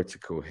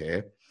hypercritical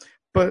here,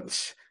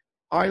 but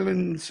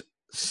Ireland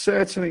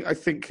certainly, I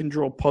think, can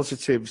draw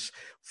positives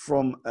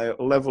from a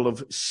level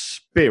of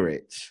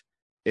spirit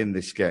in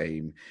this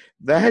game.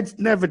 Their heads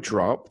never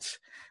dropped,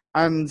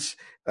 and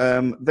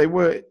they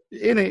were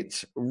in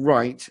it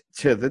right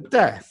to the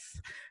death.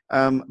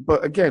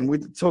 But again, we're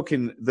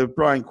talking the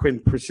Brian Quinn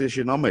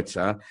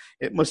precisionometer.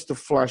 It must have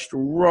flashed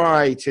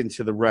right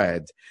into the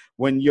red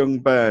when young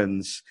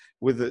Burns,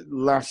 with the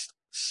last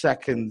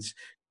second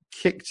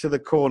kick to the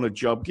corner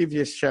job, give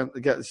you a chance to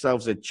get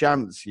yourselves a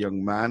chance,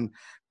 young man.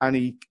 And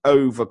he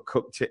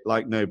overcooked it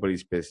like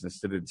nobody's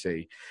business, didn't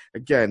he?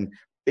 Again,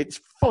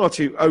 it's far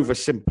too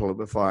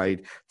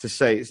oversimplified to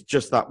say it's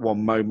just that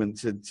one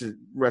moment to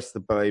rest the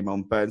blame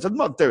on Burns. I'm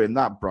not doing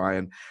that,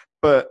 Brian.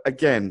 But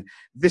again,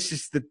 this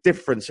is the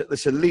difference at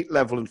this elite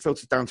level and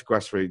filtered down to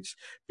grassroots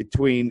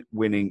between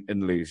winning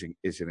and losing,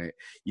 isn't it?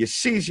 You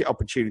seize your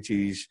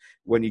opportunities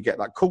when you get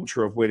that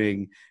culture of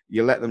winning.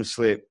 You let them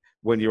slip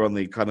when you're on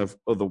the kind of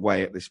other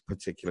way at this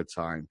particular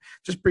time.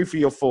 Just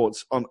briefly, your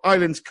thoughts on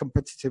Ireland's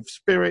competitive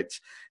spirit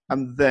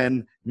and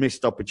then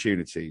missed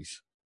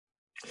opportunities.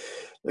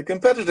 The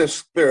competitive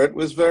spirit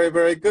was very,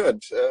 very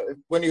good.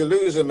 When you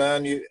lose a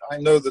man, I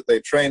know that they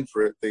train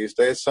for it these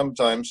days.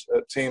 Sometimes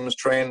teams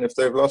train if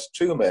they've lost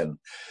two men.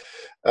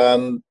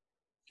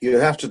 You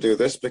have to do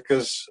this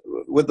because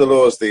with the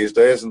laws these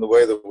days and the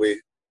way that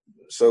we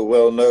so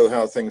well know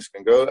how things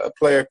can go, a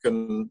player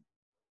can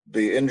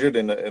be injured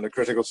in a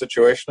critical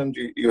situation and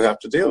you have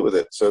to deal with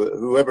it. So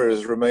whoever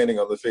is remaining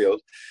on the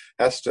field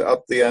has to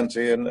up the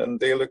ante and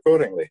deal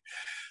accordingly.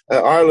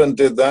 Ireland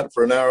did that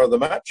for an hour of the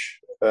match.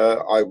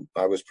 I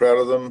was proud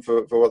of them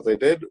for what they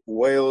did.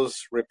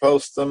 Wales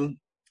repulsed them.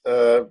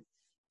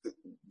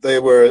 They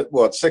were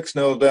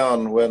 6-0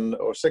 down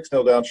or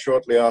 6-0 down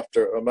shortly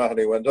after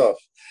O'Mahony went off.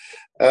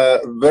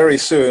 Very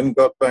soon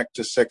got back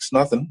to 6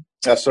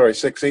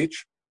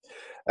 each,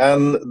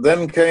 and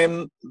then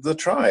came the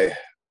try,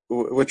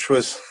 which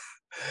was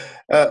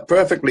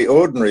perfectly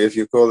ordinary if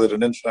you call it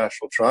an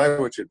international try,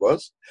 which it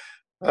was.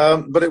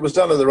 But it was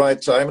done at the right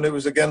time, and it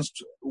was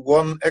against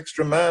one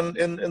extra man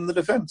in the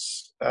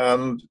defence.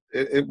 And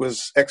it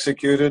was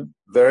executed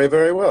very,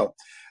 very well.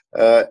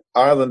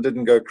 Ireland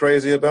didn't go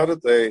crazy about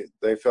it.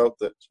 They felt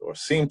that, or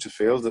seemed to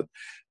feel that,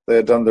 they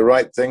had done the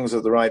right things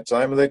at the right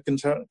time, and they'd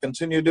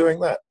continue doing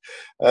that.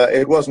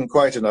 It wasn't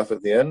quite enough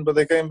at the end, but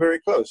they came very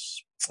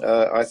close.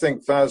 I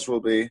think Faz will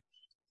be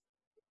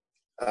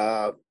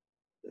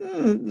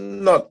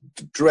not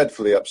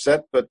dreadfully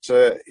upset, but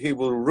he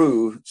will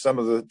rue some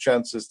of the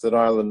chances that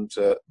Ireland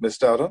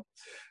missed out on,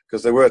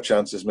 because there were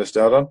chances missed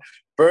out on.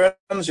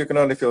 Burns, you can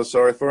only feel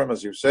sorry for him,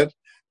 as you've said.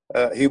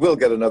 He will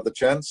get another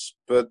chance,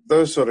 but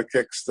those sort of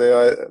kicks, they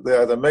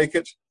either make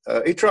it.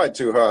 He tried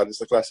too hard, it's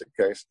the classic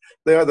case.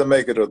 They either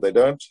make it or they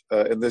don't.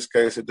 In this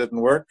case, it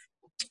didn't work,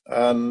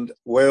 and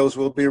Wales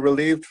will be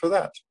relieved for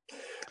that.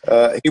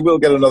 He will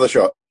get another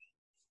shot.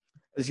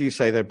 As you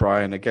say there,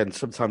 Brian, again,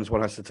 sometimes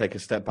one has to take a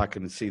step back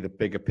and see the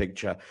bigger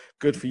picture.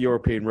 Good for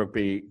European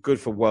rugby,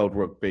 good for world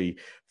rugby,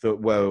 that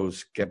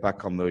Wales get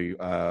back on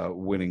the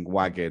winning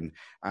wagon,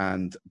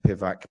 and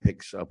Pivac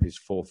picks up his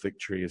fourth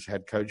victory as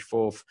head coach,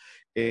 fourth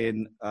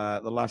in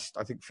the last,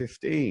 I think,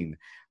 15.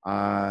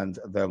 And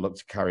they'll look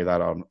to carry that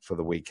on for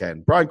the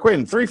weekend. Brian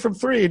Quinn, 3 from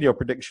 3 in your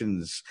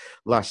predictions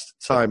last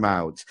time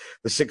out.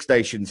 The Six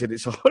Nations in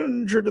its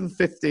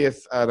 150th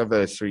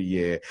anniversary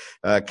year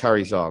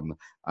carries on.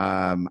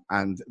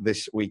 And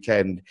this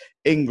weekend,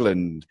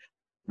 England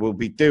will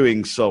be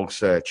doing soul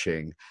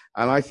searching.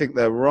 And I think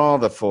they're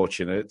rather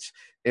fortunate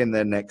in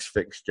their next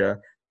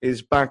fixture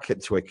is back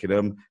at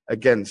Twickenham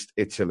against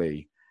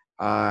Italy.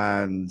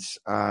 And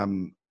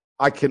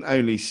I can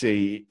only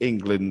see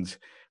England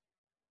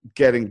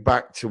getting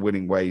back to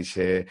winning ways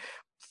here.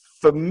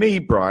 For me,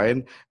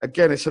 Brian,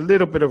 again, it's a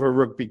little bit of a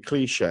rugby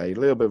cliche, a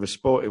little bit of a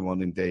sporting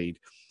one indeed.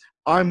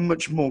 I'm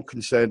much more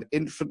concerned,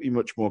 infinitely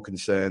much more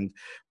concerned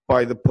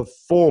by the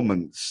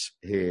performance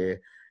here,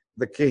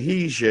 the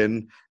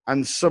cohesion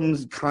and some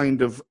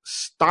kind of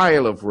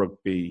style of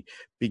rugby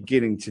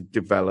beginning to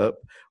develop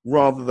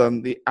rather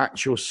than the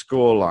actual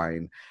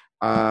scoreline.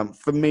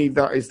 For me,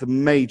 that is the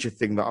major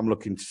thing that I'm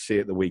looking to see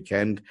at the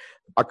weekend.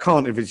 I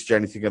can't envisage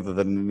anything other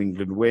than an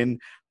England win.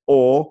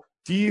 Or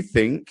do you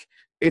think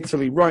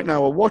Italy right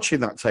now are watching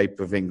that tape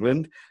of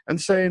England and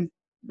saying,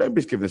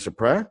 nobody's giving us a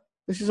prayer.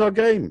 This is our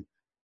game.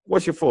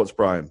 What's your thoughts,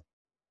 Brian?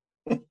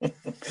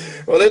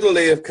 Well,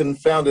 Italy have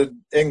confounded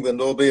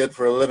England, albeit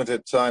for a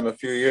limited time a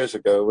few years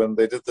ago when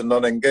they did the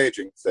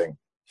non-engaging thing.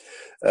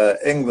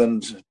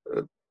 England,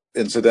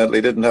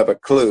 incidentally, didn't have a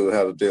clue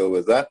how to deal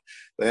with that.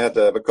 They had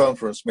to have a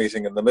conference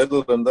meeting in the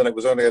middle, and then it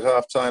was only at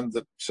half-time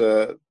that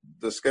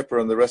the skipper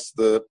and the rest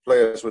of the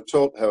players were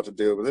taught how to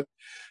deal with it,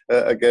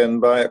 again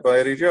by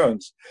Eddie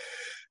Jones.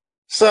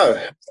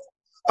 So,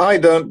 I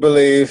don't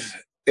believe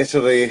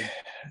Italy...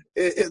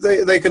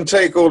 They can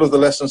take all of the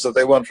lessons that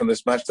they want from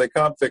this match. They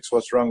can't fix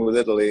what's wrong with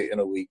Italy in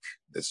a week.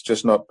 It's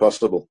just not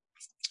possible.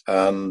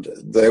 And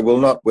they will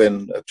not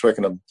win at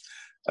Twickenham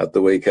at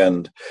the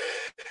weekend.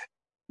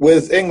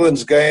 with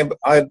England's game,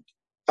 I'd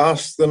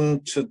ask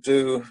them to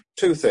do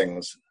two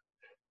things: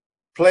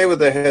 play with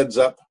their heads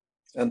up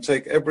and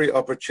take every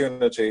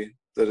opportunity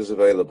that is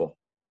available.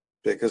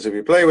 Because if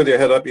you play with your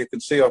head up, you can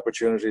see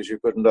opportunities you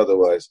couldn't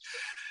otherwise.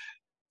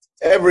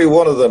 Every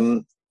one of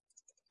them,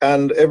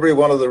 and every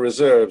one of the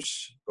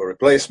reserves, or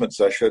replacements,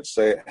 I should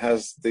say,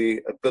 has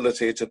the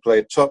ability to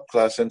play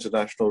top-class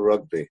international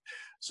rugby.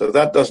 So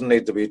that doesn't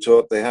need to be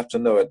taught. They have to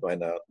know it by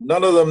now.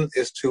 None of them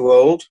is too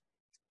old.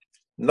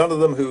 None of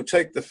them who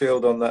take the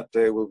field on that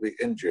day will be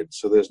injured.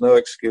 So there's no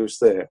excuse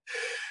there.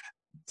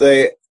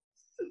 They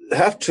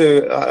have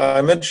to,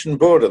 I mentioned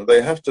boredom.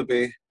 It has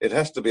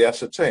to be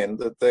ascertained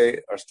that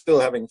they are still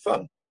having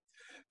fun,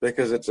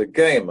 because it's a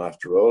game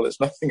after all. It's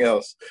nothing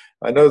else.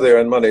 I know they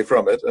earn money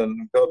from it,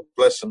 and God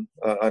bless them.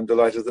 I'm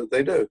delighted that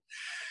they do.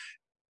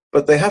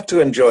 But they have to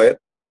enjoy it,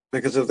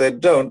 because if they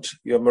don't,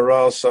 your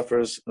morale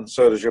suffers and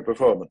so does your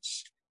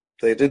performance.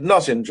 They did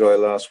not enjoy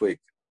last week.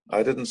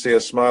 I didn't see a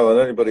smile on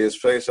anybody's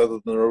face other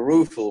than a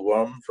rueful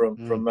one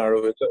from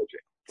Maru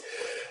Itoje.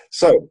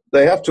 So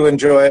they have to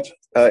enjoy it.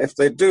 If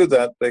they do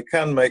that, they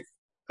can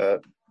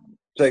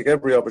take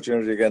every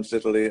opportunity against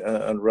Italy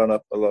and run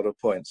up a lot of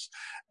points,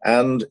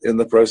 and in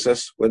the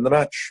process win the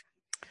match.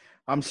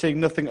 I'm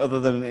seeing nothing other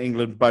than an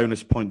England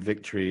bonus point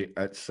victory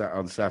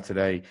on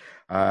Saturday,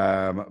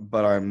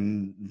 but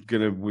I'm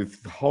going to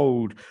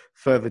withhold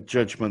further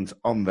judgment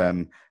on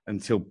them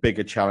until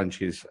bigger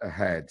challenges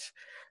ahead.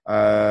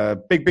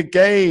 Big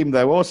game,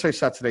 though, also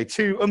Saturday.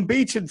 Two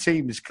unbeaten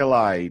teams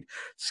collide.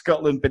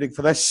 Scotland bidding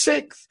for their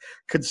sixth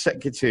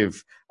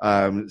consecutive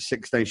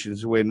Six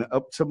Nations win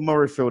up to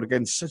Murrayfield.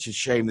 Again, such a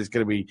shame there's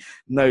going to be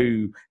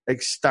no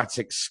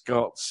ecstatic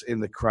Scots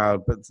in the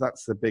crowd, but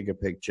that's the bigger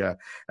picture.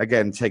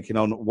 Again, taking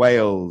on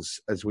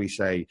Wales, as we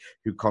say,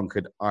 who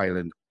conquered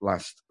Ireland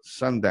last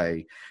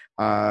Sunday.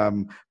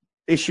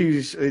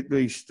 Issues, at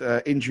least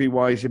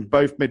injury-wise, in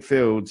both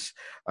midfields.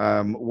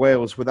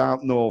 Wales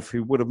without North,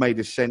 who would have made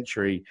a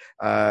century.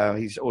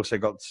 He's also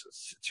got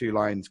 2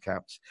 Lions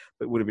caps,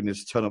 but would have been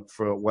his turn-up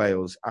for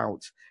Wales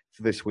out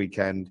for this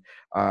weekend.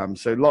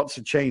 So lots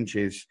of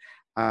changes.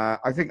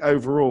 I think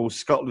overall,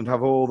 Scotland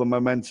have all the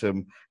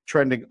momentum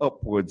trending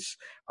upwards.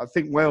 I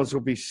think Wales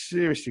will be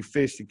seriously,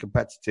 fiercely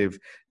competitive.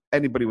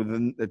 Anybody with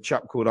a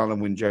chap called Alan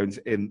Wynne-Jones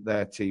in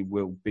their team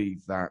will be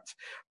that.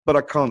 But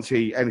I can't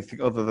see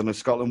anything other than a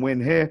Scotland win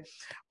here.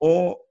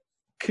 Or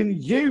can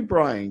you,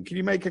 Brian? Can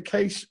you make a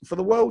case for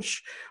the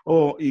Welsh?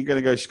 Or are you going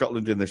to go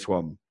Scotland in this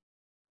one?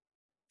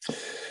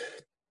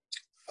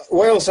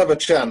 Wales have a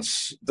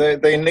chance.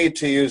 They need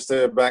to use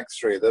their back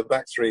three. Their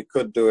back three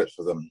could do it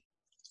for them.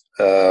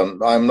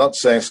 I'm not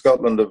saying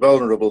Scotland are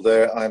vulnerable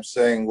there. I'm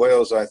saying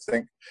Wales, I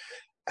think,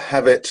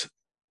 have it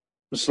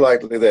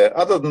slightly there.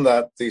 Other than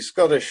that, the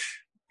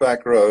Scottish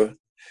back row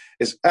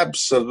is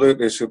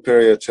absolutely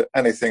superior to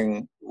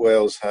anything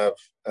Wales have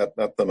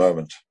at the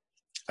moment.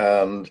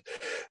 And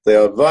they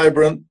are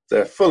vibrant,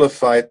 they're full of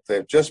fight,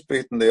 they've just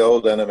beaten the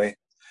old enemy,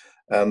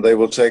 and they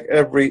will take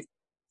every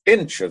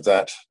inch of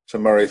that to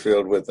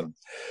Murrayfield with them.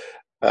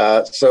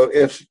 So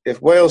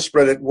if Wales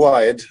spread it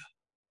wide,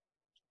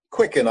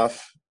 quick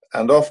enough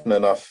and often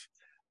enough,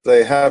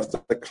 they have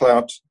the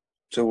clout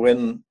to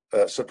win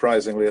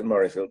surprisingly at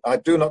Murrayfield. I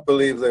do not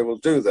believe they will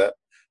do that,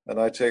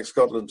 and I take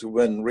Scotland to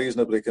win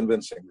reasonably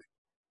convincingly.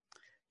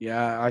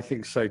 Yeah, I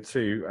think so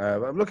too.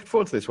 I'm looking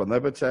forward to this one,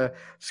 though. But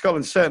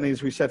Scotland certainly,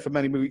 as we said for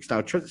many weeks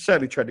now,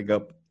 certainly trending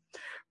up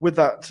with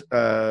that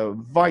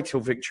vital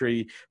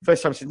victory.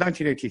 First time since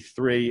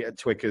 1983 at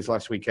Twickers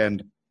last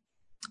weekend.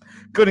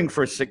 Gunning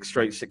for a 6th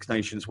straight Six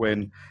Nations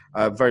win.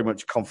 Very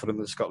much confident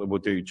that Scotland will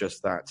do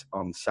just that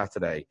on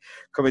Saturday.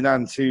 Coming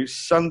down to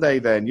Sunday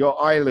then,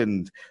 your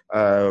island,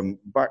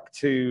 back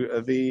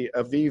to the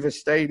Aviva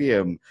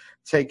Stadium,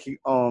 taking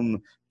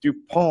on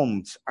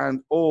DuPont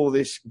and all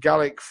this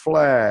Gaelic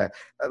flair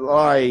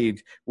allied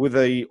with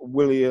an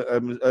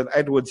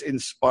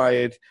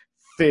Edwards-inspired,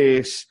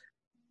 fierce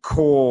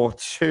core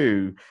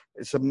 2.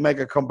 It's a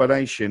mega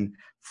combination.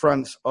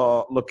 France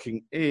are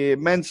looking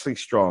immensely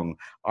strong.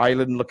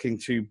 Ireland looking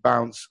to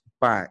bounce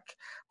back.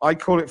 I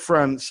call it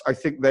France. I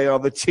think they are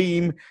the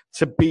team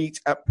to beat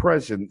at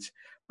present.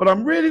 But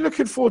I'm really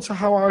looking forward to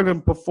how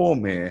Ireland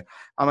perform here.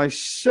 And I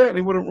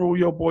certainly wouldn't rule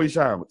your boys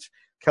out.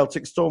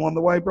 Celtic Storm on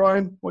the way,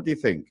 Brian? What do you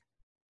think?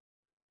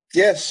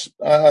 Yes,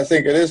 I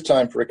think it is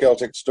time for a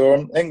Celtic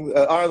Storm.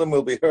 Ireland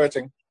will be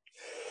hurting.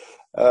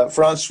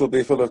 France will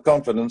be full of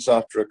confidence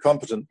after a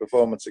competent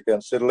performance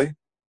against Italy.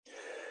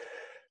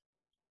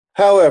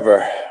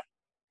 However,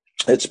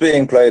 it's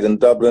being played in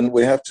Dublin.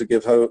 We have to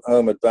give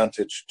home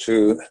advantage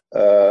to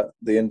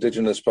the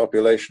indigenous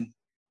population.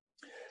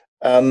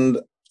 And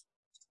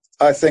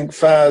I think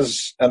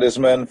Faz and his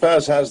men,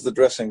 Faz has the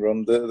dressing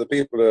room. The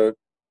people are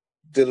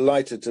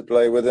delighted to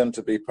play with him,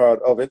 to be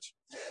part of it.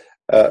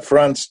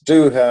 France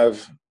do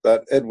have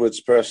that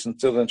Edwards person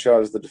still in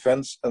charge of the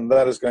defence, and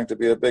that is going to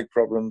be a big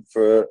problem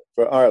for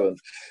Ireland.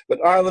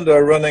 But Ireland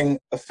are running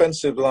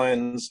offensive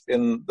lines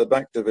in the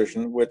back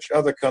division, which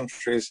other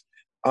countries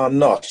are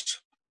not.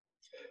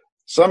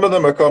 Some of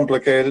them are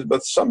complicated,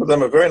 but some of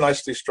them are very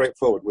nicely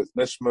straightforward with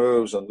miss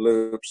moves and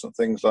loops and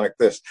things like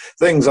this.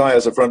 Things I,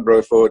 as a front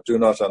row forward, do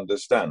not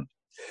understand.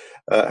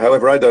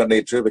 However, I don't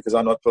need to because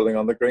I'm not pulling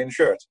on the green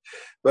shirt.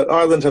 But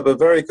Ireland have a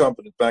very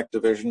competent back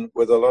division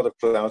with a lot of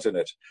clout in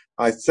it.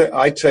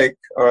 I take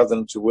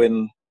Ireland to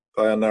win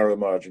by a narrow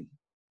margin.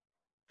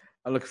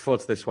 I'm looking forward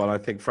to this one. I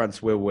think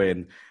France will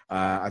win.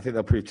 I think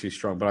they'll prove too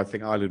strong, but I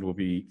think Ireland will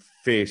be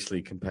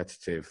fiercely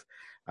competitive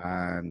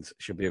and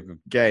should be a good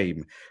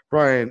game.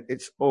 Brian,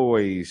 it's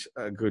always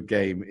a good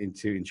game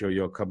to enjoy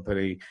your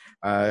company.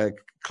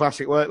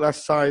 Classic work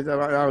last time.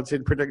 I was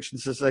in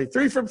predictions to say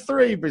 3 from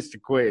 3,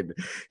 Mr. Quinn.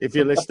 If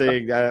you're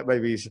listening,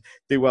 maybe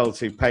do well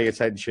to pay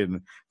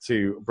attention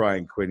to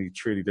Brian Quinn. He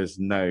truly does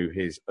know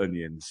his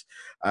onions.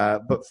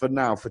 But for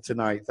now, for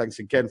tonight, thanks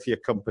again for your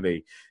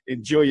company.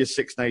 Enjoy your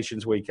Six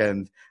Nations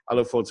weekend. I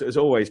look forward to, as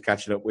always,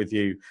 catching up with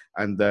you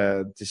and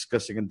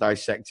discussing and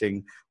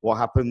dissecting what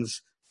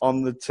happens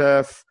on the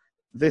turf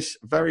this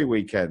very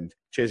weekend.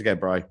 Cheers again,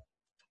 Bri.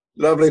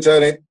 Lovely,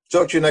 Tony.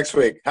 Talk to you next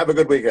week. Have a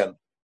good weekend.